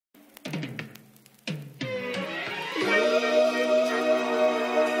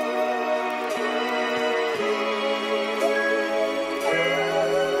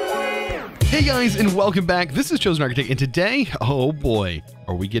Hey guys, and welcome back. This is ChosenArchitect, and today, oh boy,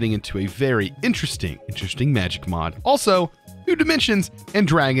 are we getting into a very interesting magic mod. Also, new dimensions and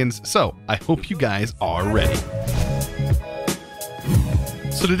dragons, so I hope you guys are ready.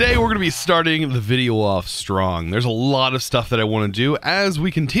 So today we're going to be starting the video off strong. There's a lot of stuff that I want to do as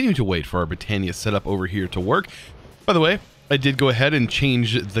we continue to wait for our Britannia setup over here to work. By the way, I did go ahead and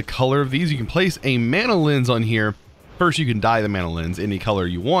change the color of these. You can place a mana lens on here. First, you can dye the mana lens any color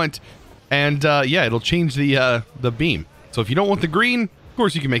you want. And yeah, it'll change the beam. So if you don't want the green, of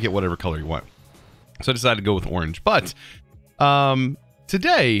course you can make it whatever color you want. So I decided to go with orange. But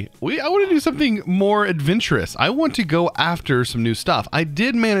today, I want to do something more adventurous. I want to go after some new stuff. I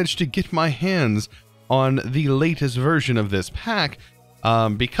did manage to get my hands on the latest version of this pack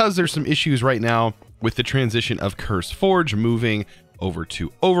because there's some issues right now with the transition of Curse Forge moving over to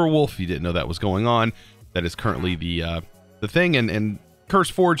Overwolf. If you didn't know that was going on, that is currently the thing. And Curse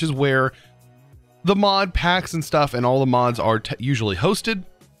Forge is where the mod packs and stuff and all the mods are usually hosted,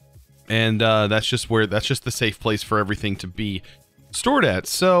 and that's just the safe place for everything to be stored at.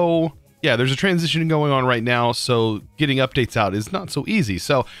 So yeah, there's a transition going on right now, so getting updates out is not so easy.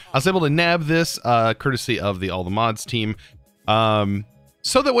 So I was able to nab this courtesy of the All the Mods team,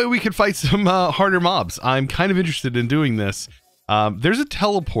 so that way we could fight some harder mobs. I'm kind of interested in doing this. There's a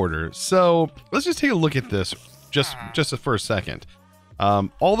teleporter, so let's just take a look at this just for a second.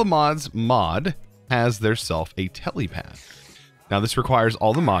 All the Mods mod has theirself a telepad. Now this requires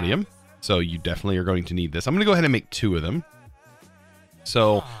all the modium, so you definitely are going to need this. I'm going to go ahead and make 2 of them.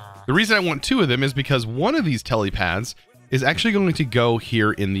 So the reason I want 2 of them is because one of these telepads is actually going to go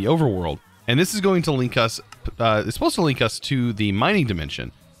here in the overworld, and this is going to link us. It's supposed to link us to the mining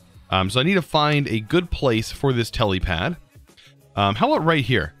dimension. So I need to find a good place for this telepad. How about right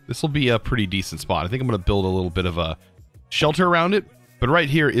here? This will be a pretty decent spot. I think I'm going to build a little bit of a shelter around it. But right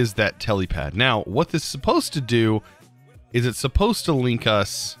here is that telepad. Now, what this is supposed to do is it's supposed to link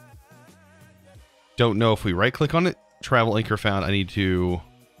us. Don't know if we right click on it. Travel anchor found. I need to.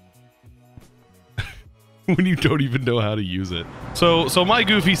 When you don't even know how to use it. So my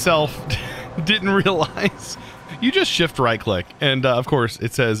goofy self didn't realize. You just shift right click. And of course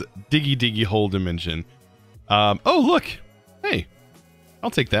it says diggy hole dimension. Oh, look. Hey, I'll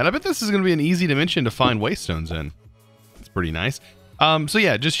take that. I bet this is going to be an easy dimension to find waystones in. It's pretty nice. So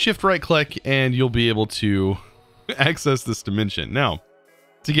yeah, just shift right click and you'll be able to access this dimension. Now,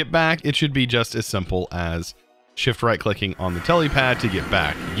 to get back, it should be just as simple as shift right clicking on the telepad to get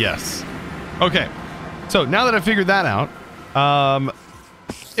back. Yes. Okay. So now that I figured that out,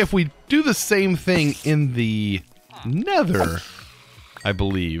 if we do the same thing in the Nether, I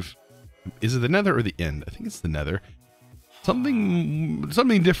believe, is it the Nether or the End? I think it's the Nether.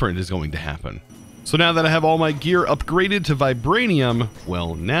 Something different is going to happen. So now that I have all my gear upgraded to Vibranium,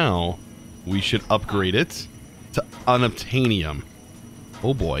 well, now we should upgrade it to Unobtainium.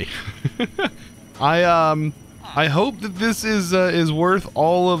 Oh boy. I hope that this is worth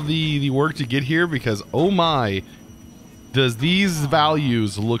all of the work to get here, because oh my, does these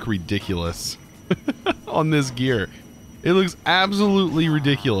values look ridiculous on this gear. It looks absolutely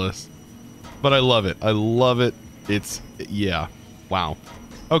ridiculous, but I love it. I love it. Yeah, wow.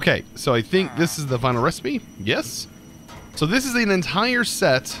 Okay, so I think this is the final recipe. Yes. So this is an entire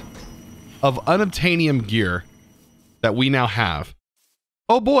set of Unobtainium gear that we now have.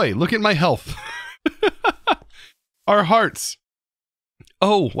 Oh boy, look at my health. Our hearts.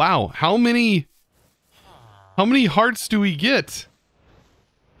 Oh, wow. How many hearts do we get?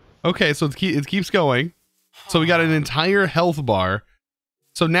 Okay, so it keeps going. So we got an entire health bar.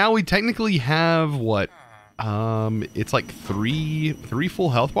 So now we technically have what? It's like three full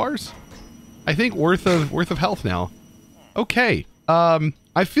health bars, I think, worth of health now. Okay.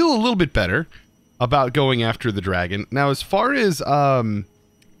 I feel a little bit better about going after the dragon. Now, as far as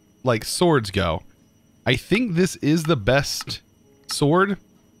like swords go, I think this is the best sword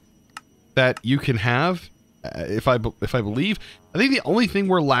that you can have. If I believe, I think the only thing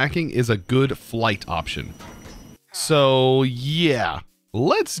we're lacking is a good flight option. So yeah,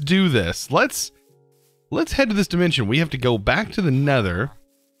 let's do this. Let's head to this dimension. We have to go back to the Nether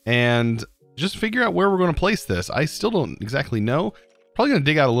and just figure out where we're going to place this. I still don't exactly know. Probably going to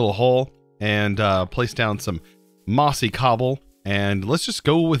dig out a little hole and place down some mossy cobble, and let's just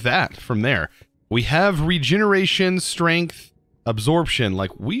go with that from there. We have regeneration, strength, absorption.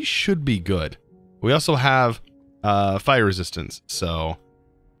 Like, we should be good. We also have fire resistance, so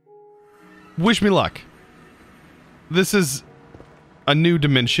wish me luck. This is a new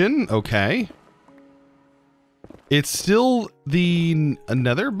dimension. Okay. It's still the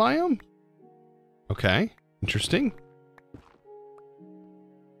Nether biome? Okay, interesting.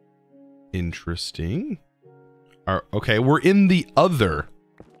 Interesting. Okay, we're in the other,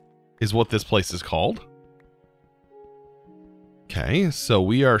 is what this place is called. Okay, so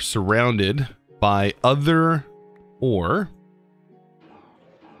we are surrounded by other ore.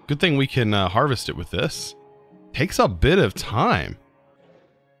 Good thing we can harvest it with this. Takes a bit of time.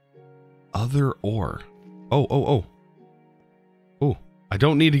 Other ore. Oh, I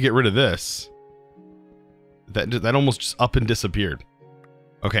don't need to get rid of this. That almost just up and disappeared.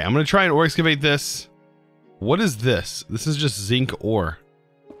 Okay, I'm going to try and ore excavate this. What is this? This is just zinc ore.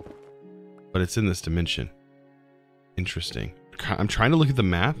 But it's in this dimension. Interesting. I'm trying to look at the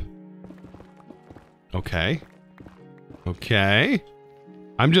map. Okay. Okay.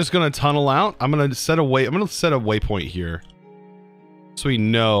 I'm just going to tunnel out. I'm going to set a waypoint here. So we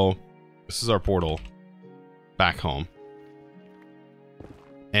know this is our portal back home.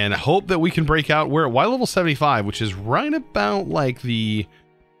 And I hope that we can break out. We're at Y level 75, which is right about like the...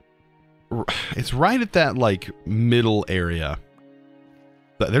 It's right at that like middle area.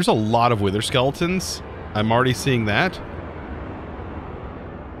 There's a lot of wither skeletons. I'm already seeing that.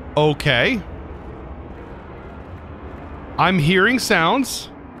 Okay. I'm hearing sounds.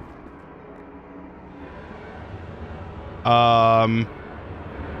 I'm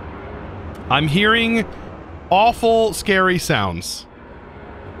hearing awful, scary sounds.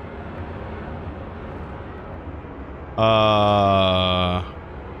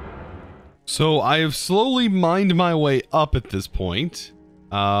 So I have slowly mined my way up at this point.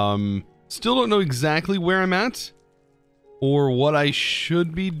 Still don't know exactly where I'm at or what I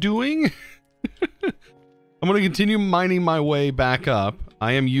should be doing. I'm going to continue mining my way back up.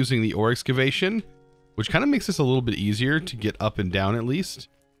 I am using the ore excavation, which kind of makes this a little bit easier to get up and down at least.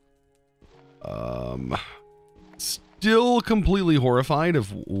 Still completely horrified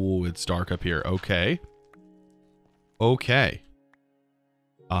of... Ooh, it's dark up here. Okay. Okay.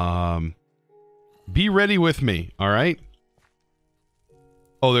 Be ready with me, all right?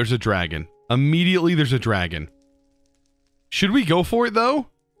 Oh, there's a dragon. Immediately there's a dragon. Should we go for it, though?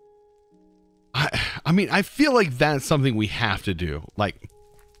 I mean, I feel like that's something we have to do. Like,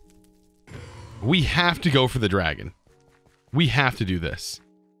 we have to go for the dragon. We have to do this.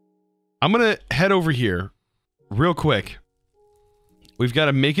 I'm going to head over here real quick. We've got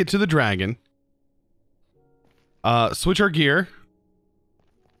to make it to the dragon. Switch our gear.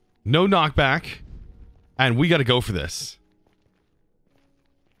 No knockback. And we got to go for this.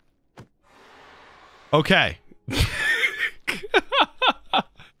 Okay.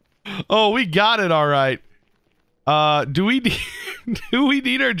 Oh, we got it, all right. Do we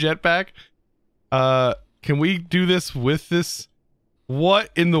need our jetpack? Can we do this with this? What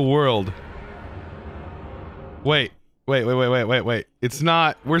in the world? Wait. It's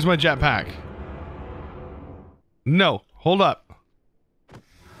not. Where's my jetpack? No, hold up.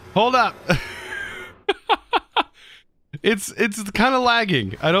 Hold up. It's kind of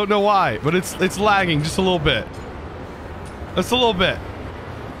lagging. I don't know why, but it's lagging just a little bit. Just a little bit.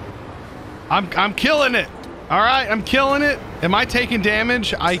 I'm killing it. All right, I'm killing it. Am I taking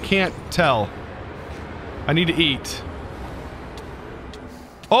damage? I can't tell. I need to eat.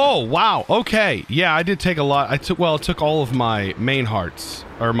 Oh, wow. Okay. Yeah, I did take a lot. It took all of my main hearts,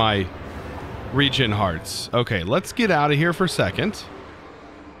 or my regen hearts. Okay, let's get out of here for a second.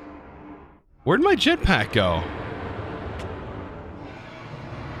 Where'd my jetpack go?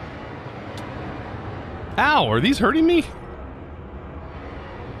 Ow, are these hurting me?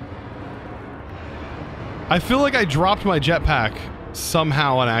 I feel like I dropped my jetpack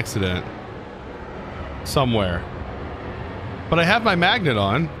somehow on accident. Somewhere. But I have my magnet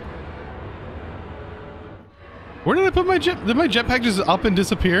on. Where did I put my jet? Did my jetpack just up and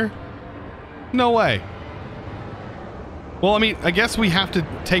disappear? No way. Well, I mean, I guess we have to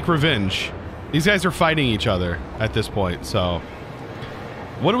take revenge. These guys are fighting each other at this point, so...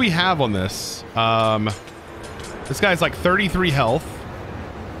 What do we have on this? This guy's like 33 health.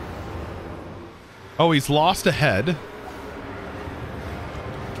 Oh, he's lost a head.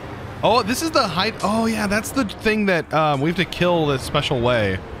 Oh, this is the height. Oh, yeah, that's the thing that we have to kill this special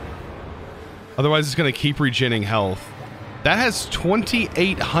way. Otherwise, it's going to keep regenerating health. That has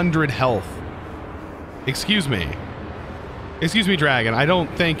 2,800 health. Excuse me. Excuse me, dragon. I don't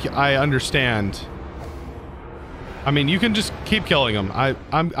think I understand. I mean, you can just keep killing them.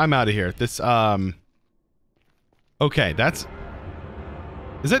 I'm out of here. This, okay, that's...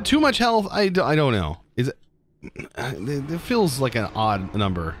 Is that too much health? I don't know. Is it... It feels like an odd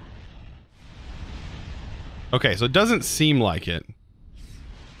number. Okay, so it doesn't seem like it.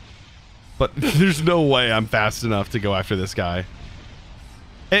 But there's no way I'm fast enough to go after this guy.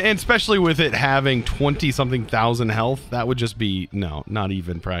 And especially with it having 20-something thousand health, that would just be... No, not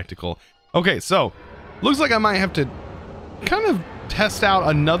even practical. Okay, so looks like I might have to kind of test out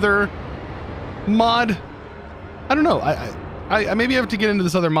another mod. I don't know. I maybe have to get into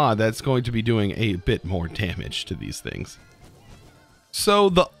this other mod that's going to be doing a bit more damage to these things. So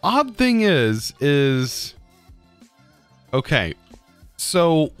the odd thing is okay,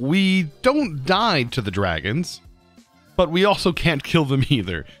 so we don't die to the dragons, but we also can't kill them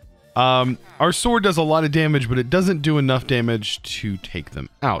either. Our sword does a lot of damage, but it doesn't do enough damage to take them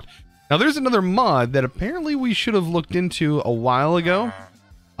out. Now there's another mod that apparently we should have looked into a while ago.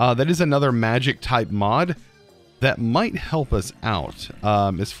 That is another magic type mod that might help us out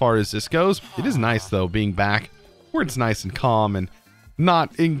as far as this goes. It is nice though, being back where it's nice and calm and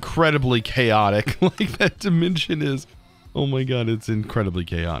not incredibly chaotic like that dimension is. Oh my god, it's incredibly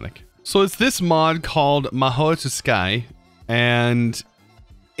chaotic. So it's this mod called Mahou Tsukai, and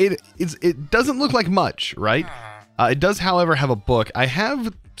it doesn't look like much, right? It does, however, have a book. I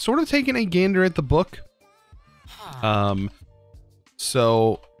have sort of taken a gander at the book.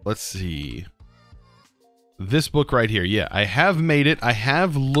 So let's see. This book right here. Yeah, I have made it. I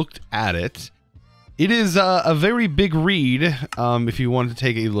have looked at it. It is a very big read, if you wanted to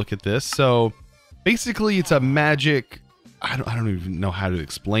take a look at this. So basically it's a magic, I don't even know how to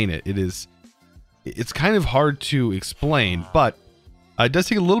explain it. It's kind of hard to explain, but it does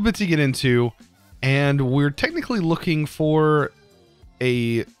take a little bit to get into, and we're technically looking for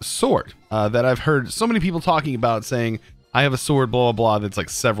a sword that I've heard so many people talking about, saying, I have a sword, blah, blah, blah, that's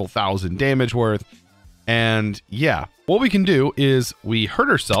like several thousand damage worth. And yeah, what we can do is we hurt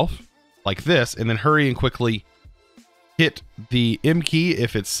ourselves like this, and then hurry and quickly hit the M key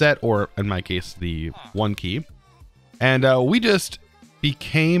if it's set, or in my case, the 1 key. And we just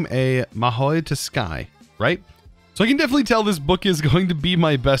became a Mahou Tsukai, right? So I can definitely tell this book is going to be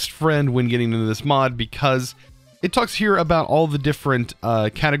my best friend when getting into this mod, because it talks here about all the different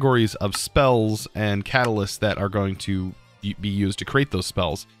categories of spells and catalysts that are going to be used to create those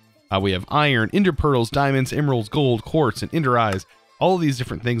spells. We have iron, ender pearls, diamonds, emeralds, gold, quartz, and ender eyes. All of these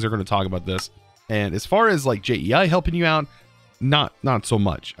different things are going to talk about this. And as far as like JEI helping you out, not so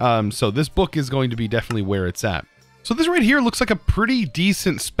much. So this book is going to be definitely where it's at. So this right here looks like a pretty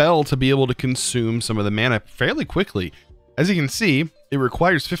decent spell to be able to consume some of the mana fairly quickly. As you can see, it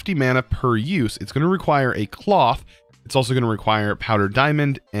requires 50 mana per use. It's going to require a cloth. It's also going to require powdered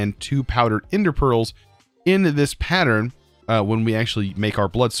diamond and 2 powdered ender pearls in this pattern when we actually make our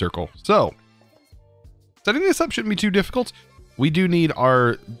blood circle. So setting this up shouldn't be too difficult. We do need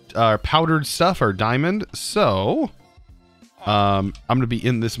our powdered stuff, our diamond. So I'm going to be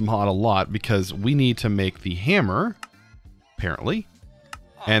in this mod a lot because we need to make the hammer, apparently.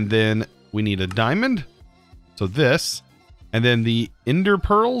 And then we need a diamond. So this. And then the ender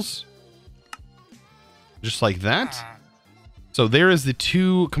pearls. Just like that. So there is the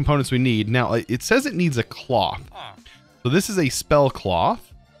 2 components we need. Now, it says it needs a cloth. So this is a spell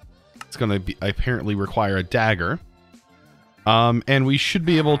cloth. It's going to be apparently require a dagger. And we should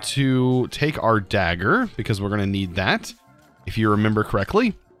be able to take our dagger, because we're going to need that, if you remember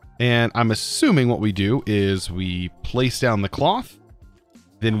correctly. And I'm assuming what we do is we place down the cloth,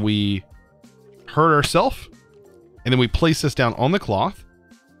 then we hurt ourselves, and then we place this down on the cloth,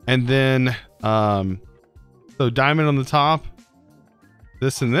 and then so diamond on the top,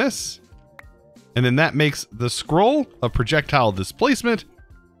 this and this, and then that makes the scroll of projectile displacement.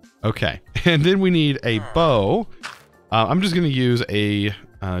 Okay, and then we need a bow. I'm just going to use a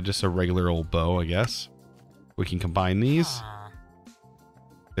just a regular old bow, I guess. We can combine these.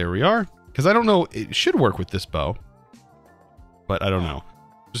 There we are. Because I don't know, it should work with this bow, but I don't know.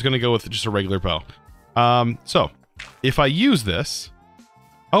 Just going to go with just a regular bow. So if I use this,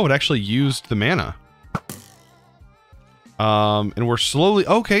 oh, it actually used the mana. And we're slowly,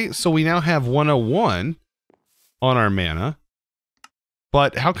 okay, so we now have 101 on our mana.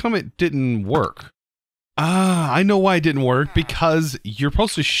 But how come it didn't work? I know why it didn't work, because you're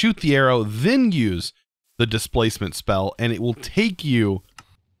supposed to shoot the arrow, then use the displacement spell, and it will take you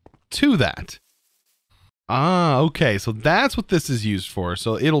to that. Okay, so that's what this is used for.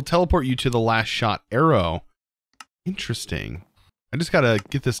 So it'll teleport you to the last shot arrow. Interesting. I just gotta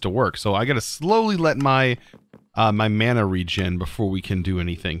get this to work. So I gotta slowly let my my mana regen before we can do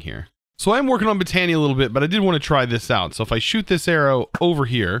anything here. So I'm working on Botania a little bit, but I did want to try this out. So if I shoot this arrow over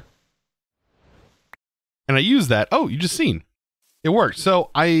here, and I use that, oh, you just seen. It worked. So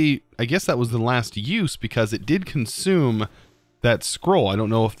I guess that was the last use, because it did consume that scroll. I don't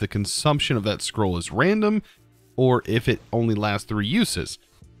know if the consumption of that scroll is random or if it only lasts 3 uses.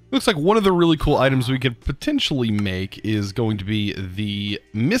 Looks like one of the really cool items we could potentially make is going to be the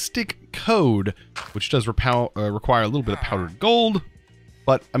Mystic Code, which does require a little bit of powdered gold.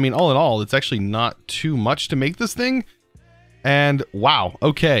 But I mean, all in all, it's actually not too much to make this thing. And wow,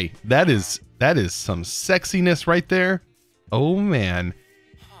 okay, that is some sexiness right there. Oh man.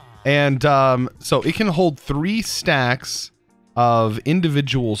 And so it can hold 3 stacks of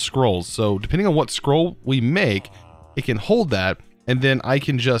individual scrolls. So depending on what scroll we make, it can hold that, and then I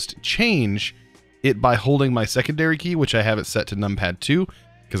can just change it by holding my secondary key, which I have it set to numpad 2,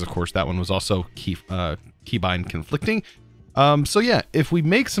 because of course that one was also keybind conflicting. So yeah, if we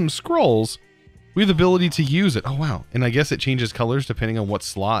make some scrolls, we have the ability to use it. Oh wow, and I guess it changes colors depending on what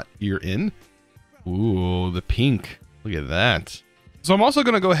slot you're in. Ooh, the pink. Look at that. So I'm also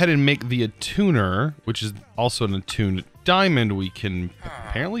going to go ahead and make the attuner, which is also an attuned diamond we can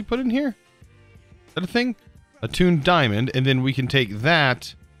apparently put in here. Is that a thing? Attuned diamond, and then we can take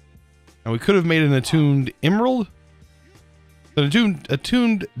that, and we could have made an attuned emerald. The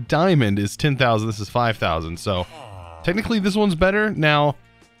attuned diamond is 10,000, this is 5,000, so technically this one's better. Now,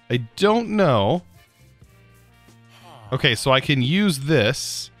 I don't know. Okay, so I can use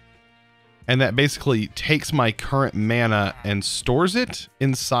this, and that basically takes my current mana and stores it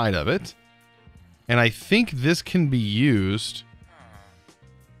inside of it. And I think this can be used.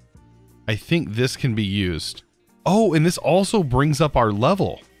 Oh, and this also brings up our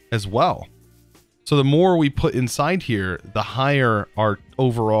level as well. So the more we put inside here, the higher our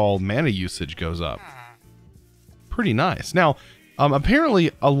overall mana usage goes up. Pretty nice. Now,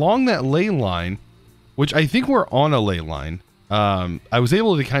 apparently along that ley line, which I think we're on a ley line, I was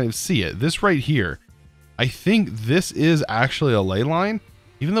able to kind of see it. This right here, I think this is actually a ley line,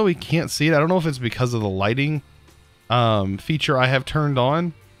 even though we can't see it. I don't know if it's because of the lighting feature I have turned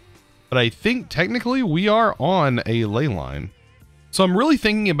on, but I think technically we are on a ley line. So I'm really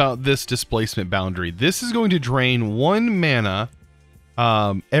thinking about this displacement boundary. This is going to drain 1 mana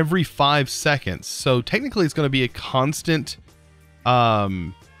every 5 seconds. So technically it's going to be a constant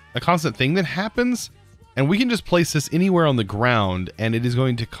thing that happens. And we can just place this anywhere on the ground, and it is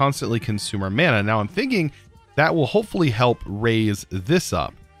going to constantly consume our mana. Now I'm thinking that will hopefully help raise this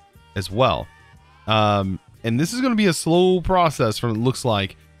up as well. And this is going to be a slow process from it looks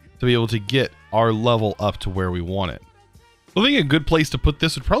like to be able to get our level up to where we want it. I think a good place to put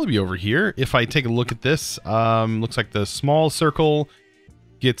this would probably be over here. If I take a look at this, looks like the small circle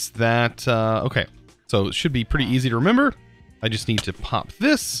gets that. Okay, so it should be pretty easy to remember. I just need to pop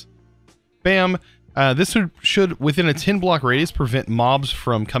this. Bam. This should, within a 10 block radius, prevent mobs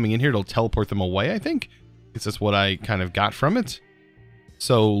from coming in here. It'll teleport them away, I think. This is what I kind of got from it.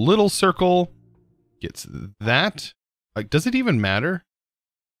 So little circle gets that. Like, does it even matter?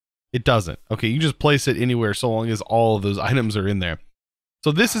 It doesn't. Okay, you just place it anywhere so long as all of those items are in there.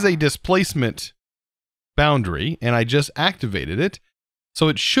 So this is a displacement boundary, and I just activated it. So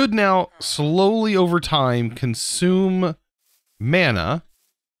it should now slowly over time consume mana,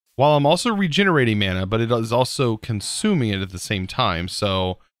 while I'm also regenerating mana, but it is also consuming it at the same time.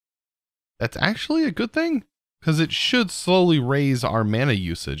 So that's actually a good thing, because it should slowly raise our mana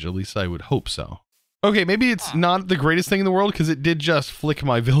usage. At least I would hope so. Okay, maybe it's not the greatest thing in the world, because it did just flick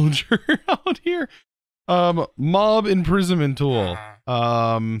my villager out here. Mob imprisonment tool.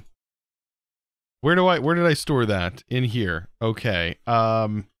 Where did I store that? In here. Okay.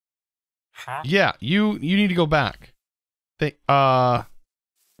 Yeah, you need to go back.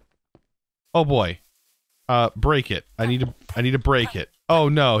 Oh boy. Break it. I need to break it. Oh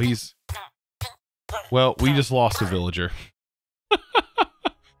no, he's... Well, we just lost a villager.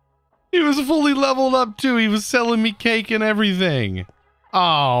 He was fully leveled up too. He was selling me cake and everything.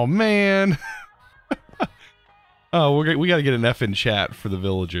 Oh man. Oh, we gotta get an F in chat for the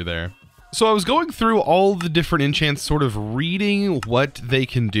villager there. So I was going through all the different enchants, sort of reading what they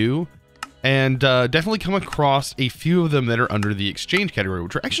can do, and definitely come across a few of them that are under the exchange category,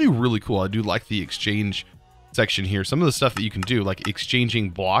 which are actually really cool. I do like the exchange section here. Some of the stuff that you can do, like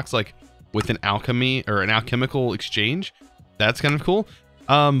exchanging blocks, like with an alchemy or an alchemical exchange, that's kind of cool.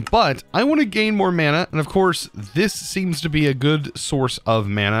 But I want to gain more mana, and of course, this seems to be a good source of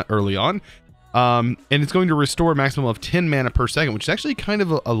mana early on. And it's going to restore a maximum of 10 mana per second, which is actually kind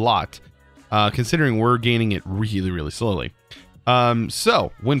of a lot, considering we're gaining it really, really slowly.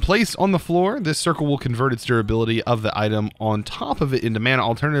 So when placed on the floor, this circle will convert its durability of the item on top of it into mana.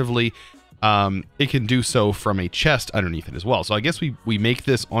 Alternatively, it can do so from a chest underneath it as well. So I guess we make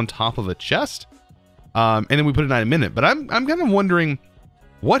this on top of a chest, and then we put an item in it. But I'm kind of wondering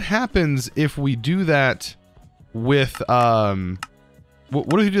what happens if we do that with what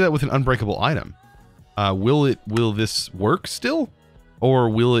if we do that with an unbreakable item? Will this work still?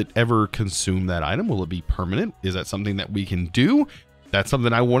 Or will it ever consume that item? Will it be permanent? Is that something that we can do? That's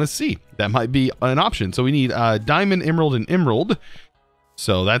something I want to see. That might be an option. So we need diamond, emerald, and emerald.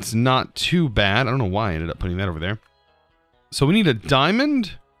 So that's not too bad. I don't know why I ended up putting that over there. So we need a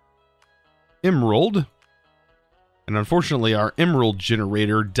diamond, emerald, and unfortunately our emerald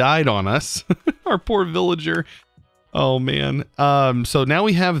generator died on us. Our poor villager. Oh man. So now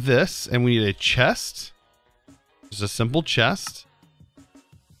we have this, and we need a chest. Just a simple chest.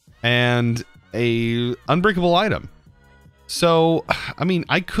 And a unbreakable item. So, I mean,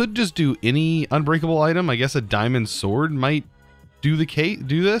 I could just do any unbreakable item. I guess a diamond sword might do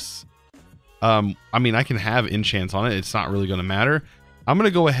this. I mean, I can have enchants on it. It's not really going to matter. I'm going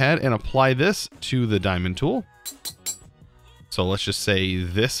to go ahead and apply this to the diamond tool. So let's just say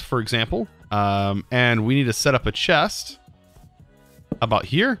this, for example. And we need to set up a chest. How about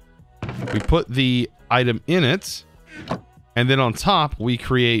here? We put the item in it. And then on top, we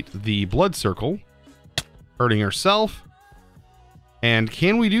create the blood circle. Hurting ourselves. And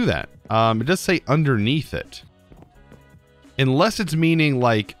can we do that? It does say underneath it. Unless it's meaning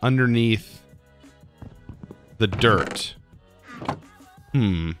like underneath the dirt.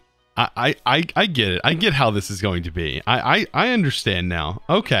 I get it. I get how this is going to be. I understand now.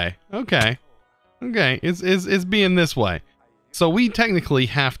 Okay. It's being this way. So we technically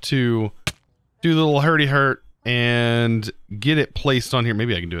have to do the little hurdy hurt and get it placed on here.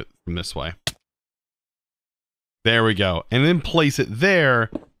 Maybe I can do it from this way. There we go. And then place it there.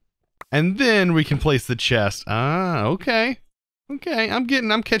 And then we can place the chest. Ah, okay. Okay,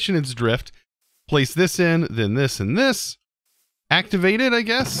 I'm catching its drift. Place this in, then this and this. Activate it, I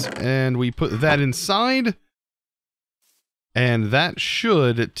guess. And we put that inside. And that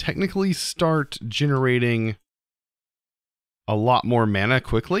should technically start generating a lot more mana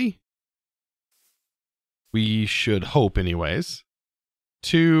quickly. We should hope, anyways.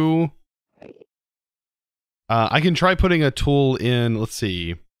 I can try putting a tool in, let's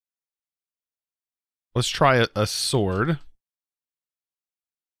see. Let's try a sword.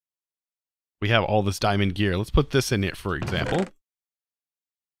 We have all this diamond gear. Let's put this in it, for example.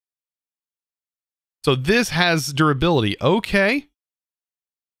 So this has durability. Okay.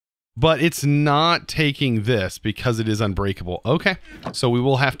 But it's not taking this because it is unbreakable. Okay. So we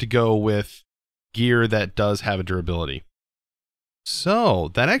will have to go with gear that does have a durability.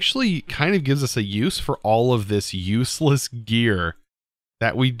 So that actually kind of gives us a use for all of this useless gear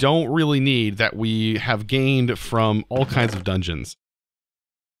that we don't really need, that we have gained from all kinds of dungeons.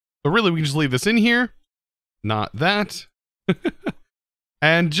 So really, we can just leave this in here, not that,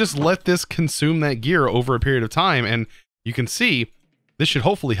 and just let this consume that gear over a period of time. And you can see this should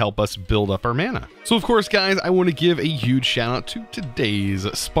hopefully help us build up our mana. So of course, guys, I want to give a huge shout out to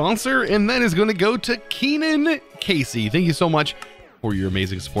today's sponsor, and that is going to go to Keenan Casey. Thank you so much for your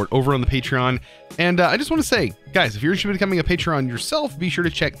amazing support over on the Patreon. And I just want to say, guys, if you're interested in becoming a Patreon yourself, be sure to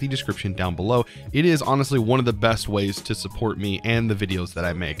check the description down below. It is honestly one of the best ways to support me and the videos that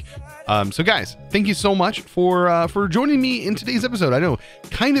I make. So guys, thank you so much for joining me in today's episode. I know,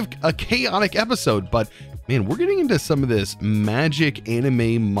 kind of a chaotic episode, but man, we're getting into some of this magic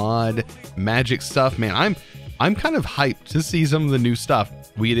anime mod magic stuff. Man, I'm kind of hyped to see some of the new stuff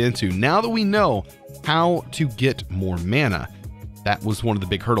we get into now that we know how to get more mana. That was one of the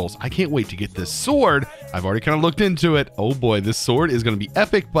big hurdles. I can't wait to get this sword. I've already kind of looked into it. Oh boy, this sword is going to be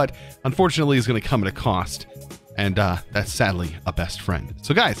epic, but unfortunately is going to come at a cost. And that's sadly a best friend.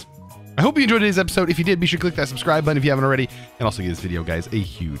 So guys, I hope you enjoyed today's episode. If you did, be sure to click that subscribe button if you haven't already. And also give this video, guys, a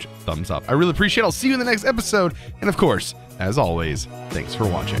huge thumbs up. I really appreciate it. I'll see you in the next episode. And of course, as always, thanks for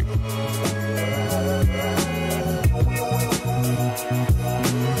watching.